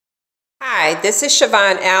Hi, this is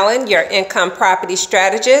Siobhan Allen, your income property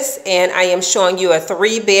strategist, and I am showing you a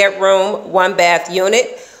 3-bedroom, 1-bath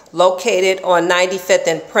unit located on 95th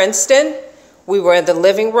and Princeton. We were in the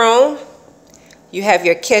living room. You have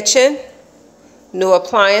your kitchen, new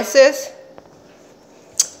appliances.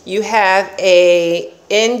 You have a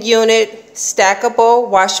in-unit stackable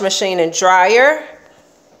washing machine and dryer,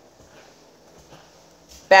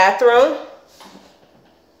 bathroom.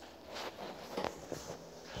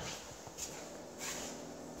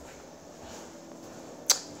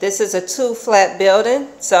 This is a 2-flat building,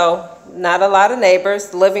 so not a lot of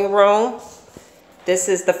neighbors. Living room. This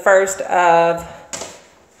is the first of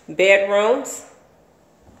bedrooms.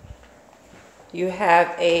 You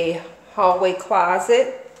have a hallway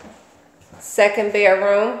closet, second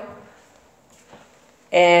bedroom,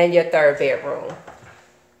 and your third bedroom.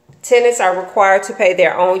 Tenants are required to pay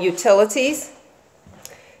their own utilities.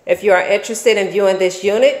 If you are interested in viewing this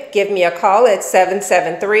unit, give me a call at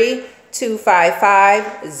 773-255-0165.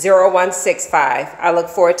 I look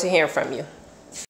forward to hearing from you.